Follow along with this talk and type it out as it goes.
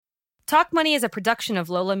Talk Money is a production of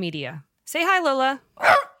Lola Media. Say hi, Lola.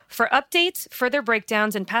 For updates, further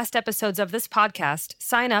breakdowns, and past episodes of this podcast,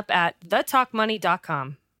 sign up at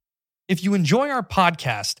thetalkmoney.com. If you enjoy our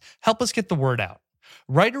podcast, help us get the word out.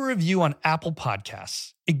 Write a review on Apple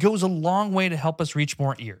Podcasts. It goes a long way to help us reach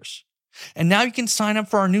more ears. And now you can sign up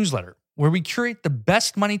for our newsletter, where we curate the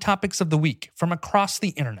best money topics of the week from across the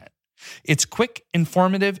internet. It's quick,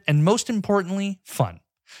 informative, and most importantly, fun.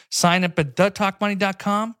 Sign up at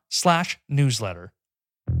thetalkmoney.com/newsletter.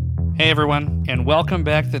 Hey everyone, and welcome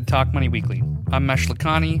back to the Talk Money Weekly. I'm Mesh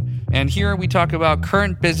Lakhani, and here we talk about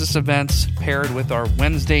current business events paired with our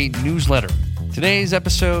Wednesday newsletter. Today's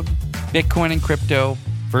episode, Bitcoin and crypto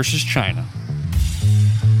versus China.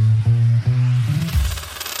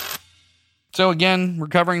 So again, we're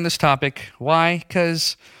covering this topic. Why?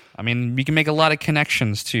 Because, we can make a lot of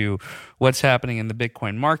connections to what's happening in the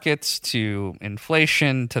Bitcoin markets, to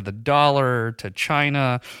inflation, to the dollar, to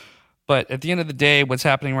China. But at the end of the day, what's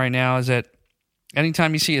happening right now is that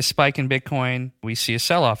anytime you see a spike in Bitcoin, we see a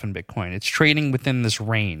sell-off in Bitcoin. It's trading within this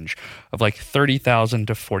range of like 30,000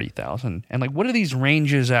 to 40,000. And what do these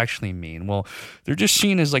ranges actually mean? Well, they're just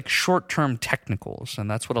seen as like short-term technicals,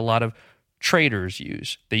 and that's what a lot of traders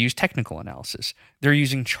use. They use technical analysis. They're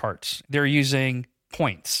using charts. They're using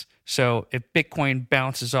points. So if Bitcoin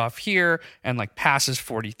bounces off here and passes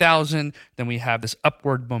 40,000, then we have this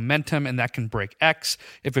upward momentum and that can break X.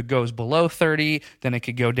 If it goes below 30, then it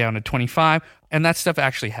could go down to 25. And that stuff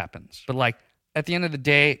actually happens. But at the end of the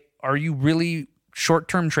day, are you really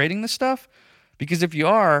short-term trading this stuff? Because if you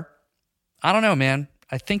are, I don't know, man.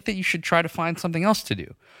 I think that you should try to find something else to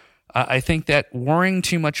do. I think that worrying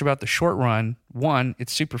too much about the short run, one,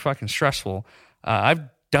 it's super fucking stressful. I've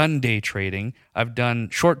done day trading. I've done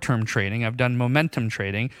short-term trading. I've done momentum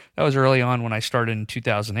trading. That was early on when I started in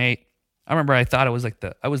 2008. I remember I thought I was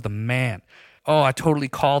the man. Oh, I totally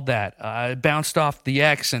called that. I bounced off the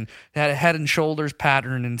X and had a head and shoulders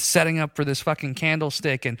pattern and setting up for this fucking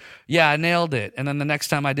candlestick. And yeah, I nailed it. And then the next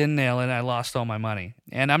time I didn't nail it, I lost all my money.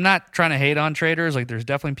 And I'm not trying to hate on traders. There's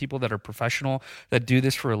definitely people that are professional that do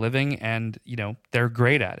this for a living and, they're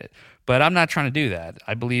great at it. But I'm not trying to do that.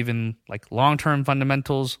 I believe in long-term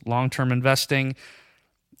fundamentals, long-term investing.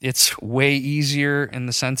 It's way easier in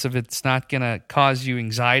the sense of it's not going to cause you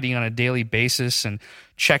anxiety on a daily basis and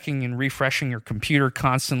checking and refreshing your computer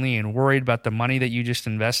constantly and worried about the money that you just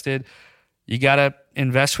invested. You got to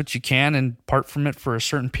invest what you can and part from it for a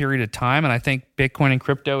certain period of time. And I think Bitcoin and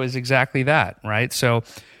crypto is exactly that, right? So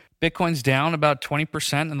Bitcoin's down about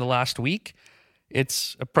 20% in the last week.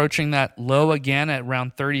 It's approaching that low again at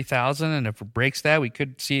around 30,000. And if it breaks that, we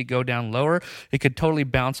could see it go down lower. It could totally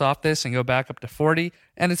bounce off this and go back up to 40.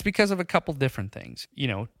 And it's because of a couple different things.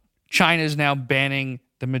 China is now banning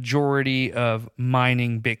the majority of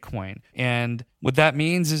mining Bitcoin. And what that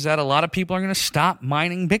means is that a lot of people are going to stop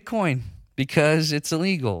mining Bitcoin because it's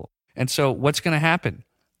illegal. And so what's going to happen?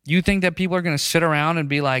 You think that people are going to sit around and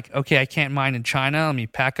be like, okay, I can't mine in China. Let me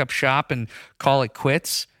pack up shop and call it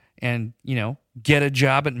quits and, get a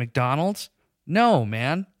job at McDonald's? No,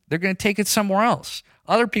 man. They're going to take it somewhere else.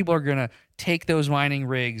 Other people are going to take those mining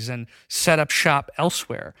rigs and set up shop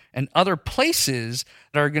elsewhere. And other places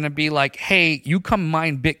that are going to be like, hey, you come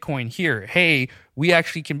mine Bitcoin here. Hey, we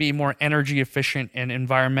actually can be more energy efficient and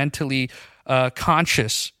environmentally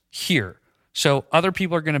conscious here. So other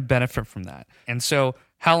people are going to benefit from that. And so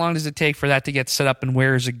how long does it take for that to get set up and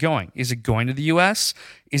where is it going? Is it going to the US?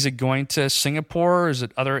 Is it going to Singapore? Is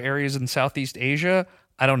it other areas in Southeast Asia?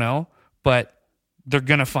 I don't know, but they're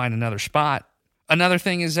going to find another spot. Another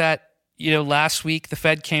thing is that, last week the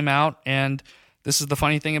Fed came out, and this is the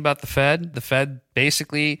funny thing about the Fed. The Fed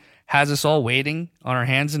basically has us all waiting on our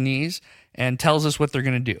hands and knees and tells us what they're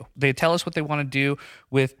going to do. They tell us what they want to do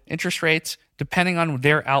with interest rates depending on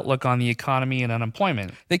their outlook on the economy and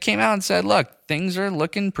unemployment. They came out and said, look, things are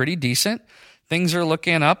looking pretty decent. Things are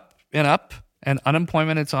looking up, and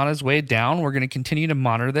unemployment is on its way down. We're going to continue to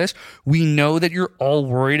monitor this. We know that you're all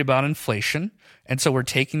worried about inflation, and so we're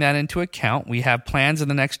taking that into account. We have plans in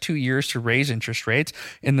the next 2 years to raise interest rates.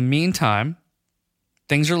 In the meantime,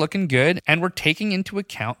 things are looking good, and we're taking into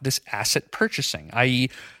account this asset purchasing,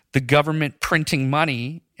 i.e., the government printing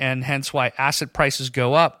money, and hence why asset prices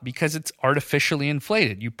go up, because it's artificially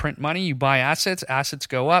inflated. You print money, you buy assets, assets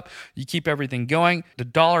go up, you keep everything going. The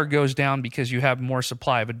dollar goes down because you have more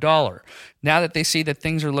supply of a dollar. Now that they see that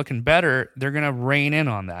things are looking better, they're going to rein in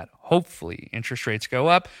on that. Hopefully, interest rates go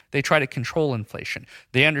up. They try to control inflation.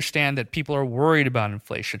 They understand that people are worried about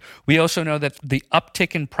inflation. We also know that the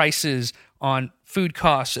uptick in prices on food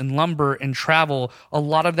costs and lumber and travel, a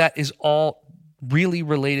lot of that is all really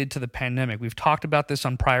related to the pandemic. We've talked about this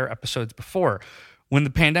on prior episodes before. When the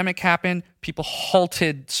pandemic happened, people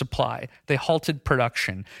halted supply. They halted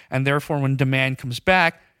production. And therefore, when demand comes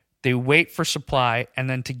back, they wait for supply. And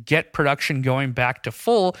then to get production going back to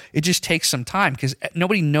full, it just takes some time because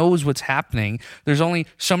nobody knows what's happening. There's only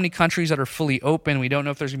so many countries that are fully open. We don't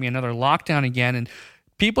know if there's going to be another lockdown again. And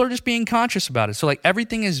people are just being conscious about it. So like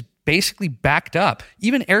everything is basically backed up,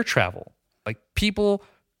 even air travel. Like people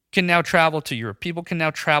can now travel to Europe. People can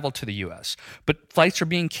now travel to the US, but flights are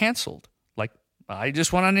being canceled. Like I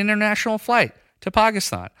just went on an international flight to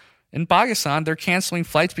Pakistan. In Pakistan, they're canceling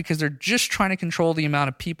flights because they're just trying to control the amount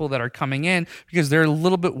of people that are coming in because they're a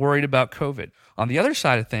little bit worried about COVID. On the other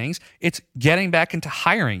side of things, it's getting back into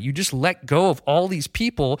hiring. You just let go of all these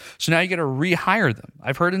people, so now you got to rehire them.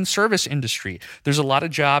 I've heard in service industry, there's a lot of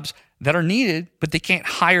jobs that are needed, but they can't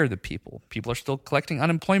hire the people. People are still collecting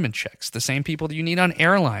unemployment checks, the same people that you need on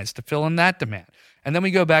airlines to fill in that demand. And then we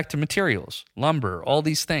go back to materials, lumber, all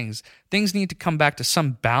these things. Things need to come back to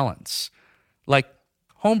some balance. Like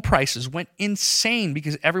home prices went insane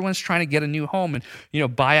because everyone's trying to get a new home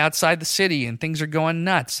and, buy outside the city and things are going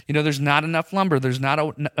nuts. There's not enough lumber. There's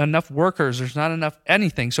not enough workers. There's not enough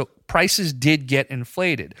anything. So prices did get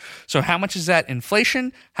inflated. So how much is that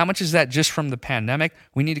inflation? How much is that just from the pandemic?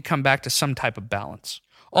 We need to come back to some type of balance.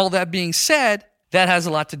 All that being said, that has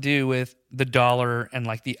a lot to do with the dollar and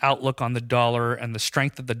like the outlook on the dollar and the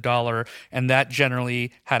strength of the dollar. And that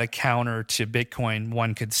generally had a counter to Bitcoin.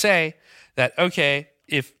 One could say that, okay,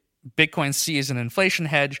 if Bitcoin sees an inflation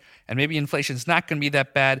hedge and maybe inflation is not going to be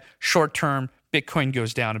that bad, short term, Bitcoin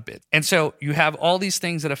goes down a bit. And so you have all these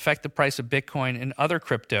things that affect the price of Bitcoin and other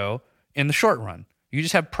crypto in the short run. You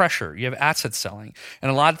just have pressure. You have asset selling.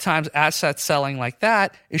 And a lot of times asset selling like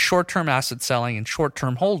that is short-term asset selling and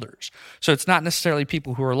short-term holders. So it's not necessarily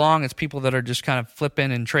people who are long. It's people that are just kind of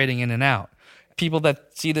flipping and trading in and out. People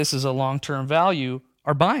that see this as a long-term value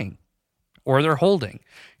are buying or they're holding.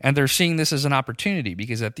 And they're seeing this as an opportunity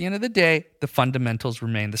because at the end of the day, the fundamentals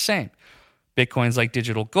remain the same. Bitcoin's like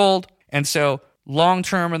digital gold. And so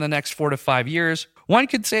long-term in the next 4 to 5 years, one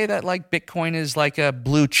could say that like Bitcoin is like a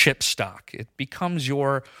blue chip stock. It becomes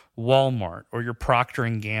your Walmart or your Procter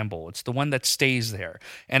 & Gamble. It's the one that stays there.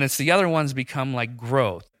 And it's the other ones become like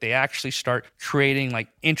growth. They actually start creating like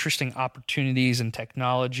interesting opportunities in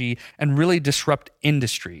technology and really disrupt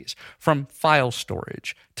industries from file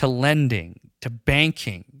storage to lending to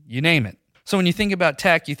banking, you name it. So when you think about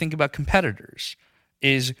tech, you think about competitors.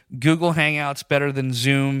 Is Google Hangouts better than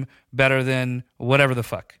Zoom, better than whatever the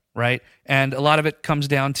fuck, right? And a lot of it comes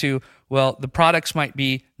down to, well, the products might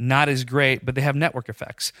be not as great, but they have network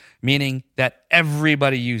effects, meaning that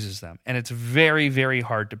everybody uses them. And it's very, very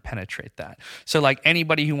hard to penetrate that. So like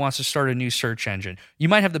anybody who wants to start a new search engine, you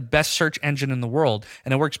might have the best search engine in the world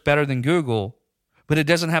and it works better than Google, but it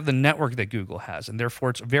doesn't have the network that Google has, and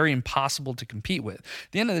therefore it's very impossible to compete with.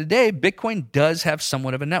 At the end of the day, Bitcoin does have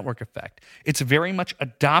somewhat of a network effect. It's very much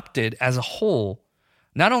adopted as a whole,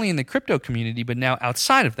 not only in the crypto community, but now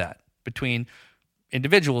outside of that, between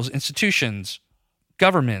individuals, institutions,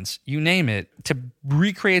 governments, you name it. To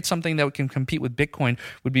recreate something that can compete with Bitcoin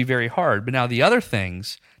would be very hard. But now the other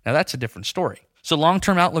things, now that's a different story. So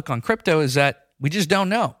long-term outlook on crypto is that we just don't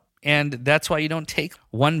know. And that's why you don't take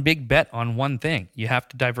one big bet on one thing. You have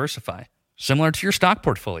to diversify. Similar to your stock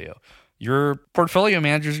portfolio. Your portfolio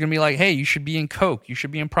manager is going to be like, hey, you should be in Coke. You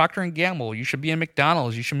should be in Procter & Gamble. You should be in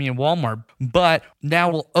McDonald's. You should be in Walmart. But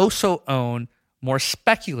now we'll also own more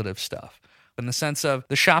speculative stuff in the sense of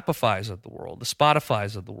the Shopifys of the world, the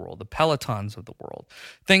Spotifys of the world, the Pelotons of the world,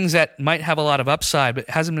 things that might have a lot of upside, but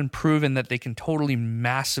it hasn't been proven that they can totally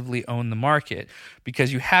massively own the market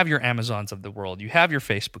because you have your Amazons of the world, you have your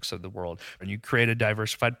Facebooks of the world, and you create a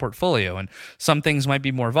diversified portfolio. And some things might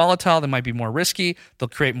be more volatile, they might be more risky, they'll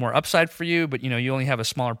create more upside for you, but you only have a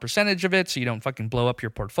smaller percentage of it, so you don't fucking blow up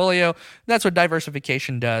your portfolio. That's what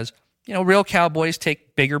diversification does. Real cowboys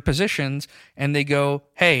take bigger positions and they go,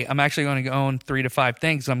 hey, I'm actually going to own 3 to 5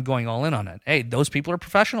 things. I'm going all in on it. Hey, those people are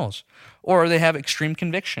professionals. Or they have extreme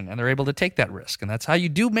conviction and they're able to take that risk. And that's how you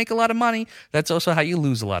do make a lot of money. That's also how you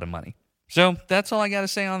lose a lot of money. So that's all I got to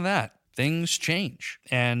say on that. Things change.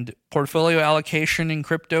 And portfolio allocation in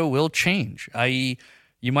crypto will change, i.e.,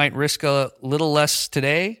 you might risk a little less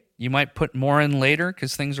today. You might put more in later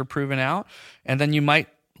because things are proven out. And then you might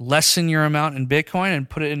lessen your amount in Bitcoin and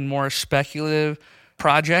put it in more speculative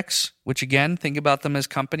projects, which again, think about them as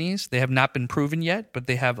companies. They have not been proven yet, but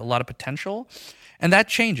they have a lot of potential. And that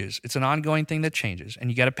changes. It's an ongoing thing that changes. And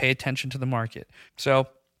you got to pay attention to the market. So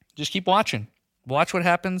just keep watching. Watch what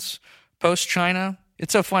happens post-China.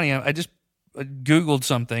 It's so funny. I just Googled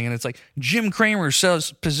something and it's like Jim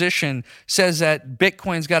Cramer's position says that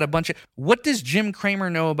Bitcoin's got a bunch of... What does Jim Cramer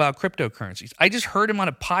know about cryptocurrencies? I just heard him on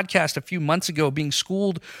a podcast a few months ago being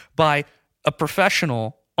schooled by a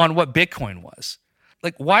professional on what Bitcoin was.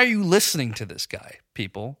 Like, why are you listening to this guy,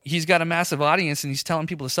 people? He's got a massive audience and he's telling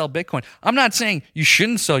people to sell Bitcoin. I'm not saying you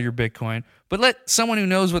shouldn't sell your Bitcoin, but let someone who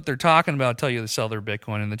knows what they're talking about tell you to sell their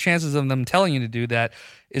Bitcoin. And the chances of them telling you to do that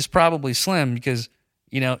is probably slim because,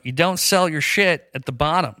 you don't sell your shit at the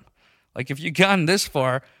bottom. Like, if you've gotten this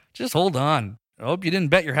far, just hold on. I hope you didn't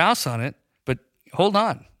bet your house on it, but hold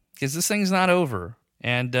on because this thing's not over.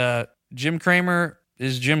 And Jim Cramer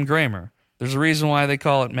is Jim Cramer. There's a reason why they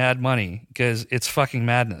call it Mad Money, because it's fucking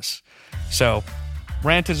madness. So,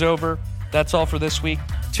 rant is over. That's all for this week.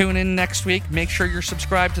 Tune in next week. Make sure you're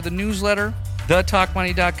subscribed to the newsletter,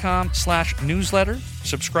 thetalkmoney.com/newsletter.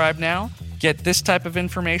 Subscribe now. Get this type of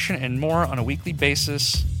information and more on a weekly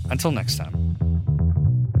basis. Until next time.